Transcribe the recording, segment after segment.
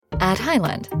At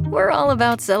Highland, we're all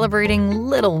about celebrating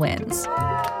little wins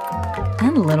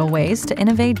and little ways to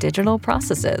innovate digital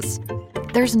processes.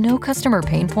 There's no customer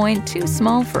pain point too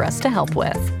small for us to help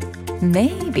with.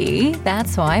 Maybe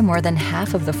that's why more than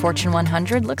half of the Fortune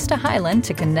 100 looks to Highland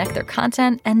to connect their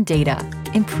content and data,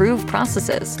 improve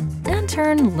processes, and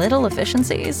turn little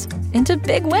efficiencies into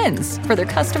big wins for their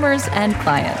customers and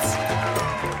clients.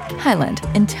 Highland,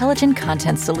 intelligent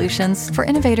content solutions for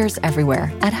innovators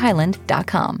everywhere at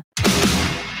highland.com.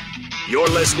 You're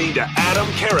listening to Adam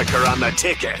Carriker on The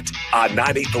Ticket on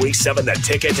 93.7 The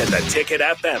Ticket and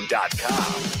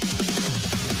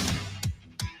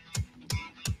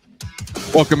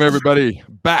theticketfm.com. Welcome, everybody,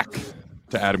 back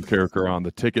to Adam Carriker on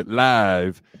The Ticket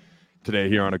live today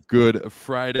here on a Good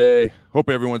Friday. Hope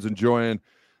everyone's enjoying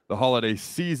the holiday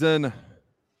season.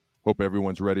 Hope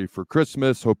everyone's ready for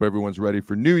Christmas. Hope everyone's ready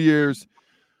for New Year's.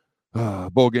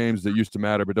 Bowl games that used to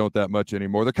matter but don't that much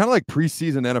anymore. They're kind of like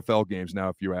preseason NFL games now,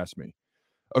 if you ask me.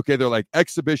 Okay, they're like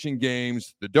exhibition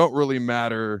games that don't really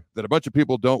matter, that a bunch of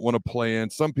people don't want to play in.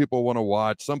 Some people want to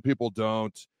watch, some people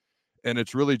don't. And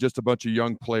it's really just a bunch of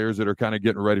young players that are kind of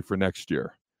getting ready for next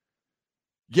year.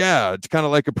 Yeah, it's kind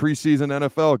of like a preseason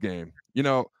NFL game. You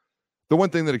know, the one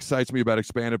thing that excites me about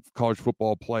expanded college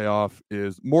football playoff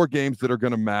is more games that are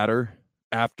going to matter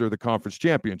after the conference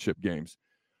championship games.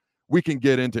 We can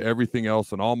get into everything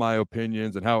else and all my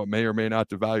opinions and how it may or may not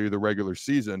devalue the regular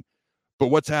season. But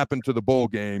what's happened to the bowl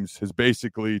games has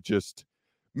basically just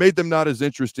made them not as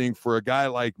interesting for a guy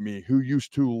like me who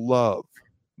used to love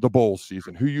the bowl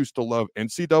season, who used to love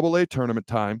NCAA tournament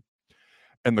time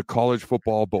and the college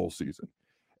football bowl season.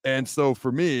 And so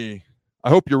for me,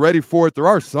 I hope you're ready for it. There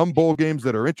are some bowl games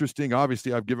that are interesting.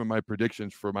 Obviously, I've given my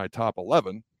predictions for my top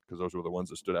 11 because those were the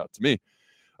ones that stood out to me.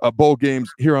 Bowl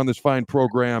games here on this fine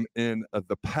program in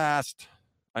the past.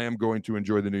 I am going to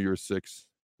enjoy the New Year's Six,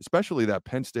 especially that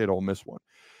Penn State Ole Miss one.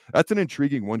 That's an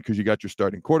intriguing one because you got your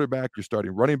starting quarterback, your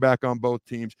starting running back on both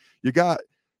teams. You got,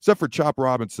 except for Chop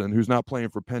Robinson, who's not playing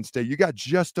for Penn State, you got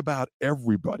just about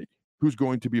everybody who's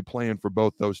going to be playing for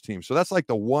both those teams. So that's like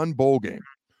the one bowl game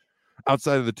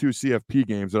outside of the two CFP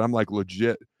games that I'm like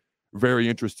legit very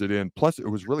interested in. Plus, it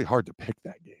was really hard to pick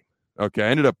that game. Okay, I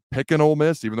ended up picking Ole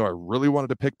Miss, even though I really wanted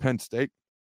to pick Penn State.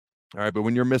 All right, but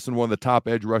when you're missing one of the top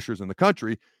edge rushers in the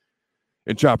country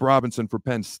and Chop Robinson for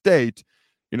Penn State,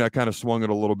 you know, I kind of swung it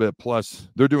a little bit. Plus,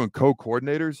 they're doing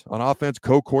co-coordinators on offense,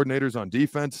 co-coordinators on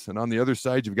defense. And on the other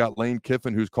side, you've got Lane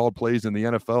Kiffin, who's called plays in the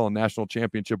NFL and national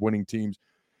championship winning teams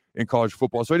in college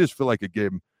football. So I just feel like it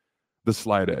gave him the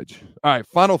slight edge. All right,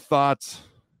 final thoughts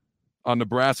on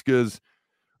Nebraska's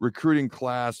recruiting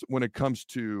class when it comes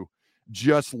to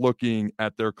just looking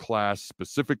at their class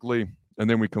specifically, and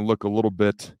then we can look a little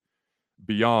bit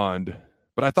beyond.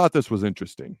 But I thought this was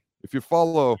interesting. If you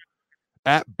follow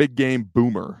at Big Game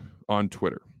Boomer on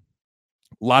Twitter,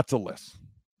 lots of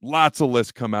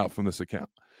lists come out from this account.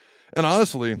 And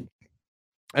honestly,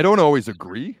 I don't always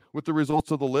agree with the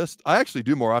results of the list. I actually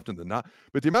do more often than not.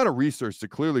 But the amount of research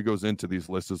that clearly goes into these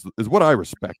lists is what I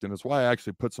respect, and it's why I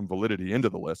actually put some validity into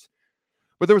the list.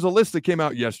 But there was a list that came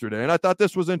out yesterday, and I thought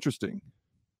this was interesting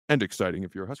and exciting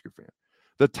if you're a Husker fan.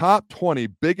 The top 20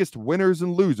 biggest winners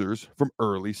and losers from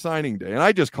early signing day. And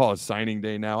I just call it signing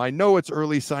day now. I know it's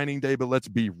early signing day, but let's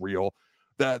be real.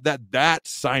 That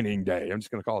signing day, I'm just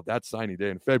going to call it that signing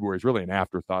day in February, is really an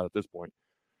afterthought at this point.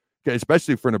 Okay,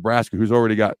 especially for Nebraska, who's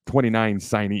already got 29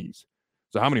 signees.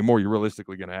 So how many more are you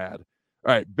realistically going to add?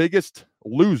 All right, biggest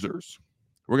losers.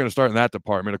 We're going to start in that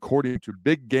department. According to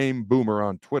Big Game Boomer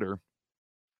on Twitter,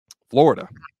 Florida.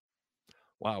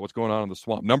 Wow, what's going on in the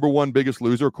swamp? Number one biggest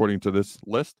loser, according to this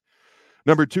list.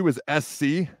 Number two is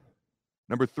SC.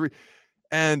 Number three.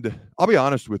 And I'll be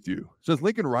honest with you. Since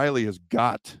Lincoln Riley has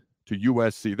got to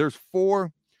USC, there's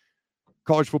 4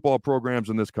 college football programs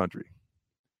in this country.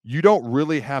 You don't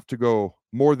really have to go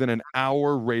more than an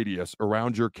hour radius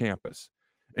around your campus,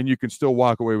 and you can still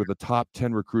walk away with a top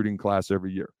 10 recruiting class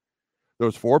every year.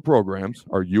 Those 4 programs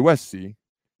are USC,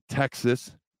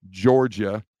 Texas,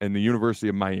 Georgia, and the University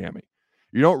of Miami.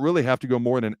 You don't really have to go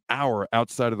more than an hour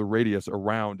outside of the radius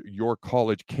around your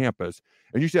college campus,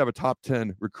 and you should have a top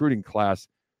 10 recruiting class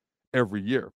every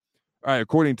year. All right,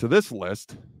 according to this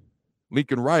list,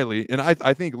 Lincoln Riley, and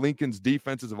I think Lincoln's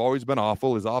defenses have always been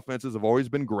awful. His offenses have always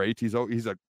been great. He's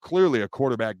clearly a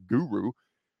quarterback guru.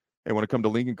 And when it comes to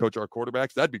Lincoln, coach our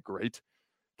quarterbacks, that'd be great.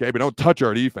 Okay, but don't touch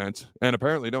our defense, and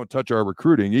apparently don't touch our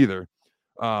recruiting either.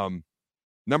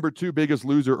 Number 2 biggest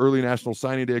loser early national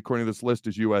signing day, according to this list,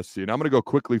 is USC. And I'm going to go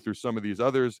quickly through some of these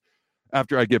others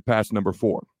after I get past number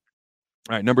 4. All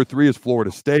right, number 3 is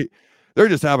Florida State. They're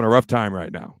just having a rough time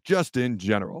right now, just in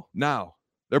general. Now,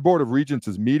 Their Board of Regents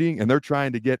is meeting, and they're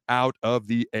trying to get out of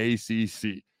the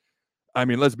ACC. I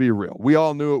mean, let's be real. We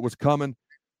all knew it was coming.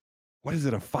 What is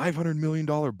it, a $500 million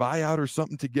buyout or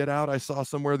something to get out? I saw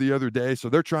somewhere the other day. So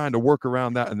they're trying to work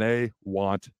around that, and they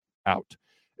want out.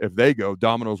 If they go,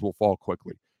 dominoes will fall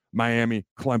quickly. Miami,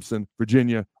 Clemson,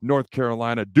 Virginia, North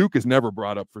Carolina. Duke is never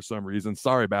brought up for some reason.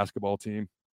 Sorry, basketball team.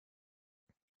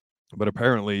 But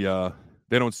apparently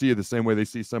they don't see it the same way they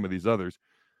see some of these others.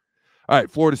 All right,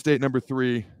 Florida State, number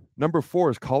 3. Number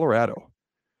 4 is Colorado.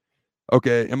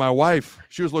 Okay, and my wife,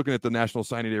 she was looking at the National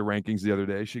Signing Day rankings the other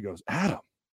day. She goes, Adam.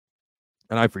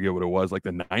 And I forget what it was, like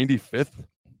the 95th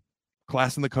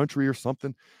class in the country or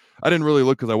something. I didn't really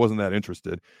look because I wasn't that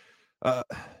interested. They're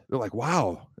like,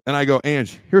 wow. And I go,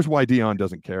 Ange, here's why Deion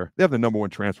doesn't care. They have the number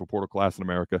 1 transfer portal class in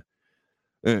America.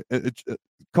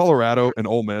 Colorado and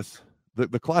Ole Miss,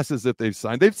 the classes that they've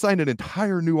signed an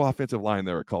entire new offensive line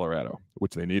there at Colorado,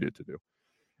 which they needed to do.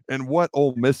 And what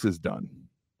Ole Miss has done,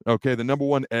 okay, the number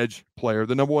 1 edge player,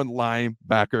 the number 1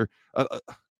 linebacker, a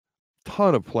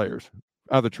ton of players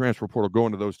out of the transfer portal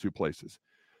going to those 2 places.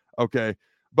 Okay.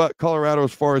 But Colorado,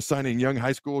 as far as signing young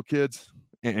high school kids,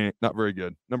 not very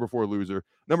good. Number 4 loser.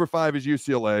 Number 5 is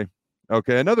UCLA.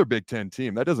 Okay. Another Big Ten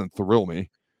team. That doesn't thrill me.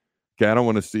 Okay. I don't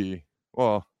want to see,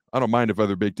 well, I don't mind if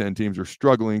other Big Ten teams are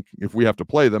struggling if we have to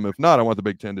play them. If not, I want the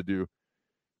Big Ten to do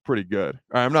pretty good.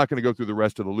 All right, I'm not going to go through the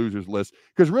rest of the losers list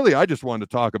because really I just wanted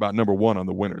to talk about number 1 on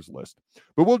the winners list.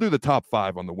 But we'll do the top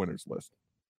 5 on the winners list.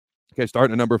 Okay,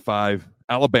 starting at number 5,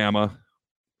 Alabama.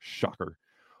 Shocker.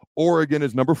 Oregon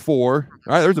is number 4.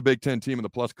 All right, there's a Big Ten team in the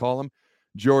plus column.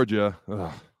 Georgia,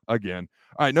 again.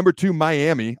 All right, number 2,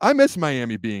 Miami. I miss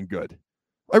Miami being good.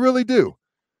 I really do.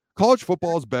 College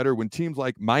football is better when teams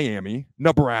like Miami,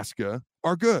 Nebraska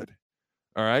are good.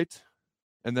 All right.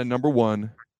 And then number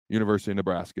 1, University of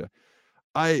Nebraska.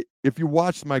 If you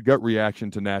watched my gut reaction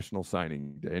to National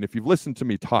Signing Day, and if you've listened to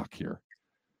me talk here,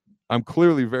 I'm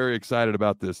clearly very excited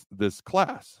about this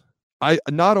class.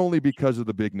 Not only because of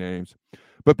the big names,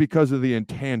 but because of the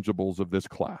intangibles of this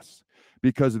class,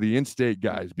 because of the in-state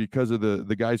guys, because of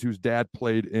the guys whose dad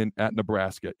played at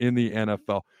Nebraska in the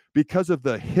NFL, because of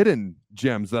the hidden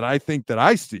gems that I think that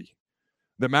I see,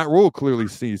 that Matt Rhule clearly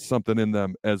sees something in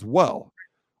them as well.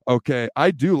 Okay,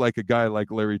 I do like a guy like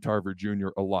Larry Tarver Jr.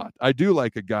 a lot. I do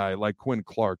like a guy like Quinn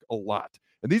Clark a lot.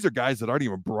 And these are guys that aren't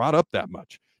even brought up that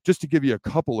much. Just to give you a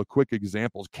couple of quick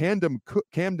examples, Camden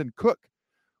Cook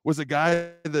was a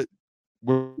guy that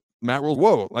Matt Rhule,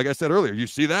 whoa, like I said earlier, you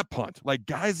see that punt. Like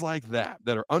guys like that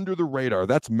are under the radar.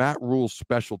 That's Matt Rhule's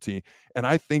specialty. And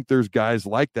I think there's guys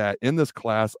like that in this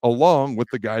class, along with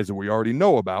the guys that we already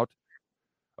know about.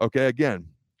 Okay, again,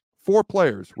 4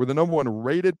 players were the number 1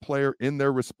 rated player in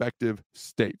their respective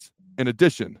states, in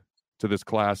addition to this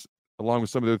class, along with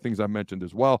some of the other things I mentioned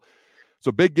as well.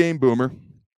 So Big Game Boomer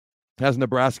has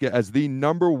Nebraska as the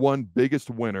number 1 biggest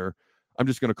winner. I'm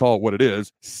just going to call it what it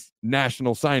is,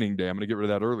 National Signing Day. I'm going to get rid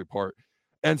of that early part.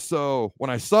 And so when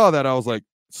I saw that, I was like,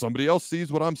 somebody else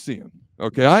sees what I'm seeing.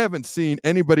 Okay, I haven't seen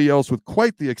anybody else with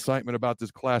quite the excitement about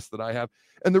this class that I have.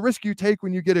 And the risk you take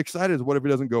when you get excited is what if it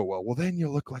doesn't go well? Well, then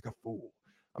you look like a fool.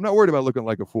 I'm not worried about looking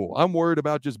like a fool. I'm worried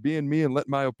about just being me and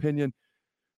letting my opinion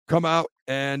come out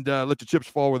and let the chips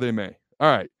fall where they may.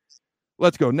 All right,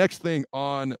 let's go. Next thing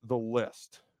on the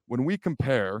list. When we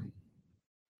compare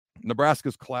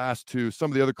Nebraska's class to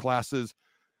some of the other classes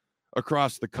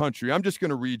across the country, I'm just going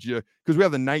to read you because we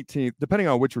have the 19th, depending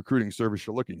on which recruiting service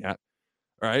you're looking at.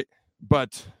 All right.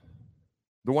 But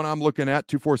the one I'm looking at,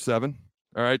 247.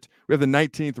 All right. We have the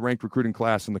 19th ranked recruiting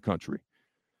class in the country.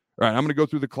 All right. I'm going to go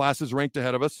through the classes ranked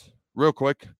ahead of us real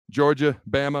quick. Georgia,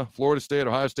 Bama, Florida State,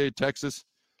 Ohio State, Texas,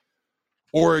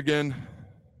 Oregon.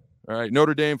 All right.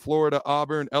 Notre Dame, Florida,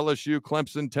 Auburn, LSU,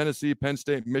 Clemson, Tennessee, Penn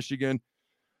State, Michigan.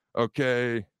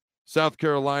 Okay. South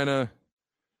Carolina,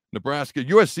 Nebraska,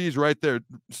 USC is right there.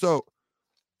 So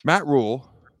Matt Rhule,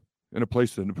 in a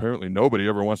place that apparently nobody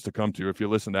ever wants to come to if you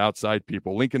listen to outside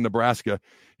people, Lincoln, Nebraska,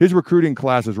 his recruiting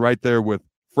class is right there with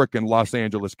frickin' Los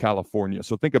Angeles, California.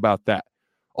 So think about that.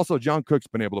 Also, John Cook's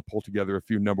been able to pull together a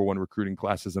few number 1 recruiting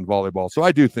classes in volleyball. So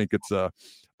I do think it's a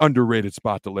underrated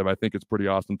spot to live. I think it's pretty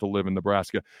awesome to live in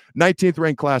Nebraska. 19th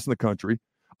ranked class in the country.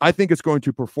 I think it's going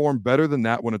to perform better than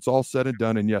that when it's all said and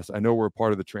done. And yes, I know we're a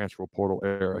part of the transfer portal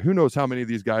era. Who knows how many of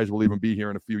these guys will even be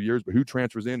here in a few years, but who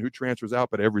transfers in, who transfers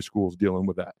out, but every school is dealing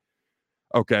with that.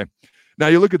 Okay. Now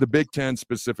you look at the Big Ten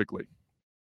specifically.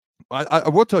 I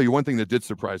will tell you one thing that did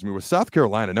surprise me was South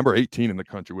Carolina, number 18 in the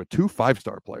country with 2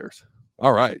 5-star players.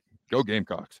 All right. Go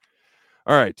Gamecocks.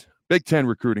 All right. Big Ten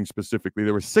recruiting specifically.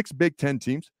 There were 6 Big Ten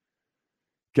teams,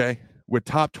 okay, with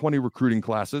top 20 recruiting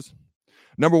classes.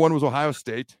 Number 1 was Ohio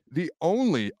State, the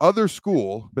only other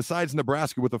school besides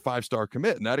Nebraska with a 5-star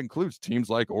commit, and that includes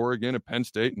teams like Oregon and Penn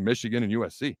State and Michigan and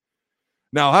USC.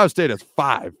 Now, Ohio State has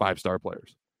 5-star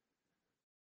players.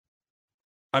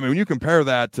 I mean, when you compare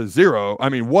that to 0, I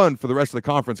mean, 1 for the rest of the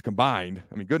conference combined,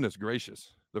 I mean, goodness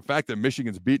gracious. The fact that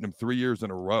Michigan's beaten them 3 years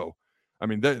in a row, I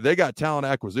mean, they got talent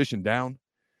acquisition down.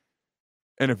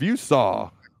 And if you saw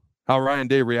how Ryan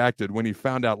Day reacted when he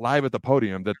found out live at the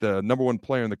podium that the number 1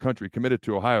 player in the country committed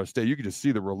to Ohio State, you could just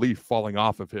see the relief falling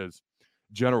off of his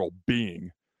general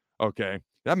being. Okay,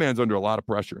 that man's under a lot of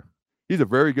pressure. He's a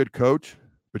very good coach,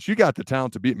 but you got the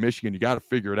talent to beat Michigan. You got to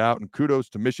figure it out, and kudos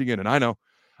to Michigan. And I know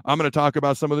I'm going to talk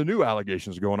about some of the new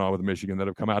allegations going on with Michigan that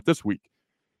have come out this week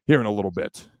here in a little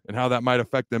bit, and how that might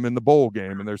affect them in the bowl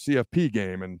game and their CFP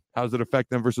game, and how does it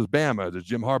affect them versus Bama? Does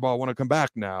Jim Harbaugh want to come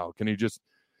back now? Can he just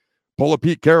pull a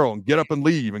Pete Carroll and get up and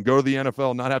leave and go to the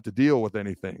NFL and not have to deal with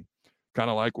anything?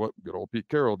 Kind of like what good old Pete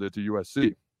Carroll did to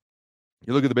USC.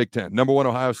 You look at the Big Ten. Number 1,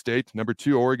 Ohio State. Number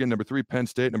 2, Oregon. Number 3, Penn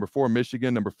State. Number 4,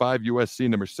 Michigan. Number 5, USC.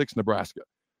 Number 6, Nebraska.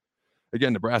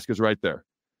 Again, Nebraska's right there.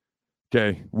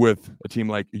 Okay, with a team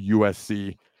like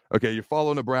USC. Okay, you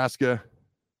follow Nebraska.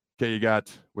 Okay, you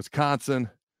got Wisconsin.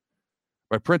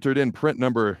 I didn't print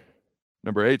number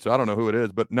 8, so I don't know who it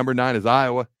is, but number 9 is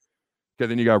Iowa. Okay,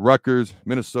 then you got Rutgers,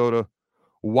 Minnesota,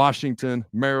 Washington,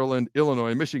 Maryland,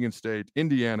 Illinois, Michigan State,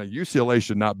 Indiana. UCLA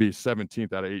should not be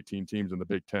 17th out of 18 teams in the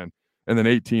Big Ten. And then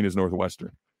 18 is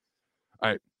Northwestern.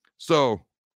 All right, so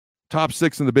top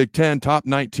 6 in the Big Ten, top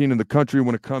 19 in the country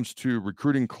when it comes to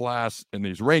recruiting class and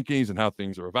these rankings and how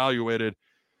things are evaluated.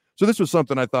 So this was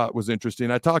something I thought was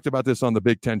interesting. I talked about this on the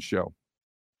Big Ten show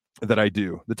that I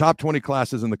do. The top 20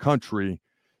 classes in the country,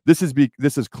 this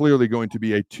is clearly going to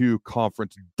be a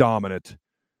 2-conference dominant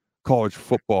college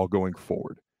football going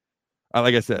forward.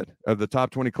 Like I said, of the top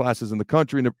 20 classes in the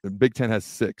country, the Big Ten has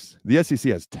 6. The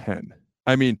SEC has 10.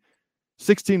 I mean,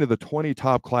 16 of the 20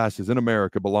 top classes in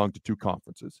America belong to 2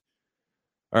 conferences.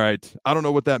 All right, I don't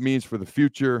know what that means for the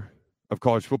future of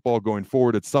college football going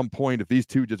forward at some point, if these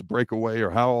 2 just break away or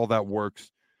how all that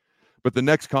works. But the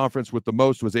next conference with the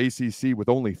most was ACC with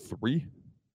only 3,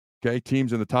 okay,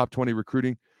 teams in the top 20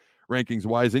 recruiting rankings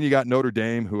wise. Then you got Notre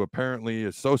Dame, who apparently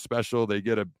is so special. They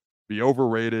get to be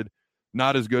overrated,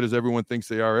 not as good as everyone thinks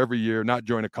they are every year, not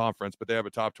join a conference, but they have a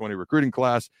top 20 recruiting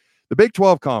class. The Big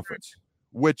 12 Conference,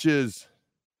 which is,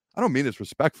 I don't mean this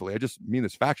respectfully, I just mean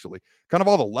this factually, kind of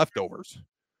all the leftovers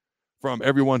from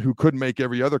everyone who couldn't make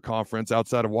every other conference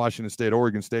outside of Washington State,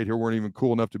 Oregon State, who weren't even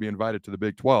cool enough to be invited to the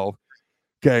Big 12.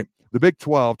 Okay, the Big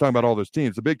 12, talking about all those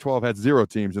teams, the Big 12 had 0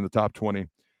 teams in the top 20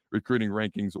 recruiting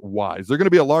rankings wise. They're going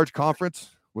to be a large conference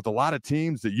with a lot of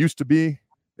teams that used to be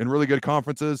in really good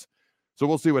conferences. So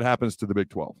we'll see what happens to the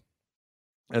Big 12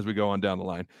 as we go on down the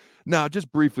line. Now,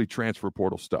 just briefly, transfer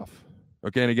portal stuff.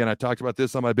 Okay, and again, I talked about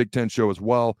this on my Big Ten show as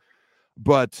well.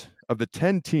 But of the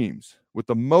 10 teams with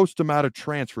the most amount of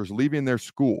transfers leaving their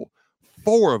school,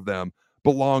 4 of them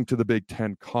belong to the Big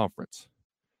Ten Conference.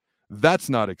 That's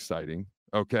not exciting,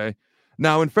 okay?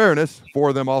 Now, in fairness, 4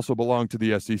 of them also belong to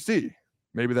the SEC.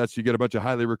 Maybe that's you get a bunch of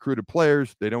highly recruited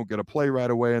players. They don't get a play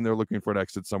right away, and they're looking for an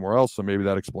exit somewhere else, so maybe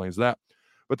that explains that.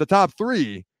 But the top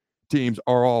 3 teams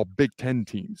are all Big Ten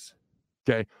teams,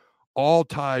 okay? All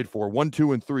tied for 1,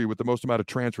 2, and 3 with the most amount of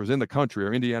transfers in the country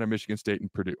are Indiana, Michigan State,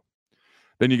 and Purdue.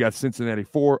 Then you got Cincinnati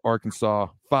 4, Arkansas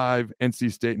 5,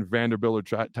 NC State and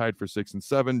Vanderbilt are tied for 6 and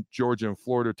 7, Georgia and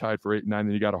Florida tied for 8 and 9.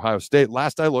 Then you got Ohio State.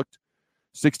 Last I looked,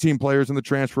 16 players in the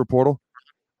transfer portal.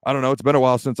 I don't know. It's been a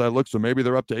while since I looked, so maybe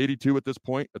they're up to 82 at this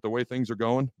point at the way things are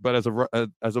going. But as of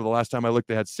the last time I looked,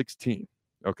 they had 16.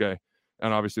 Okay,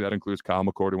 and obviously that includes Kyle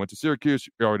McCord, who went to Syracuse.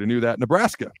 You already knew that.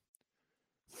 Nebraska,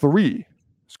 3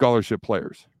 scholarship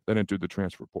players that entered the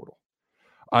transfer portal.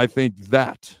 I think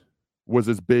that was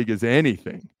as big as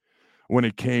anything when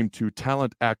it came to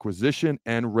talent acquisition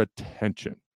and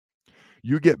retention.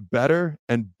 You get better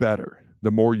and better.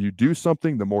 The more you do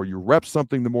something, the more you rep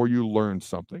something, the more you learn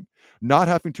something. Not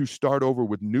having to start over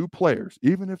with new players,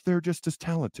 even if they're just as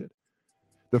talented.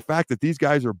 The fact that these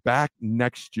guys are back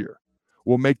next year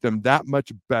will make them that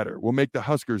much better, will make the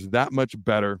Huskers that much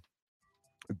better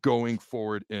going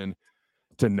forward into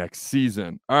next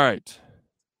season. All right,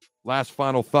 last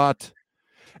final thought.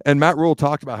 And Matt Rhule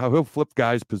talked about how he'll flip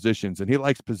guys' positions, and he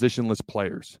likes positionless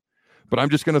players. But I'm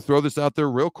just going to throw this out there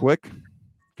real quick.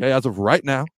 Okay, as of right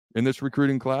now in this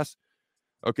recruiting class,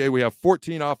 okay, we have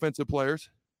 14 offensive players.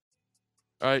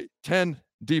 All right, 10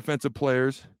 defensive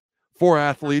players, 4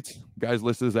 athletes, guys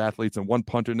listed as athletes, and 1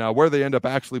 punter. Now, where they end up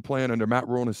actually playing under Matt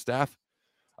Rhule and his staff,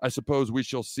 I suppose we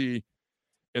shall see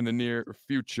in the near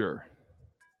future.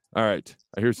 All right,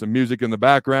 I hear some music in the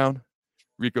background.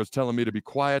 Rico's telling me to be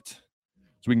quiet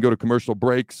so we can go to a commercial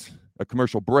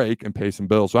break and pay some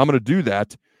bills. So I'm going to do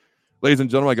that. Ladies and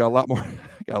gentlemen, I got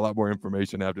a lot more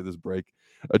information after this break.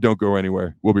 Don't go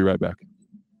anywhere. We'll be right back.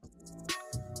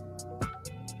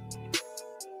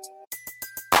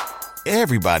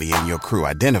 Everybody in your crew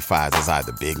identifies as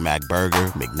either Big Mac Burger,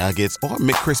 McNuggets, or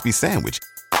McCrispy Sandwich.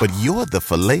 But you're the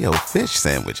Filet-O-Fish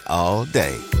Sandwich all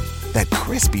day. That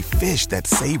crispy fish, that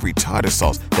savory tartar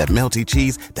sauce, that melty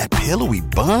cheese, that pillowy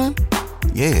bun.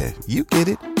 Yeah, you get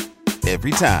it.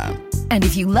 Every time. And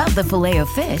if you love the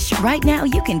Filet-O-Fish, right now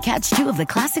you can catch 2 of the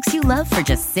classics you love for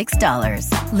just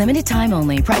 $6. Limited time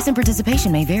only. Price and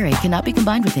participation may vary. Cannot be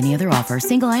combined with any other offer.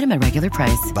 Single item at regular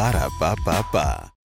price. Ba-da-ba-ba-ba.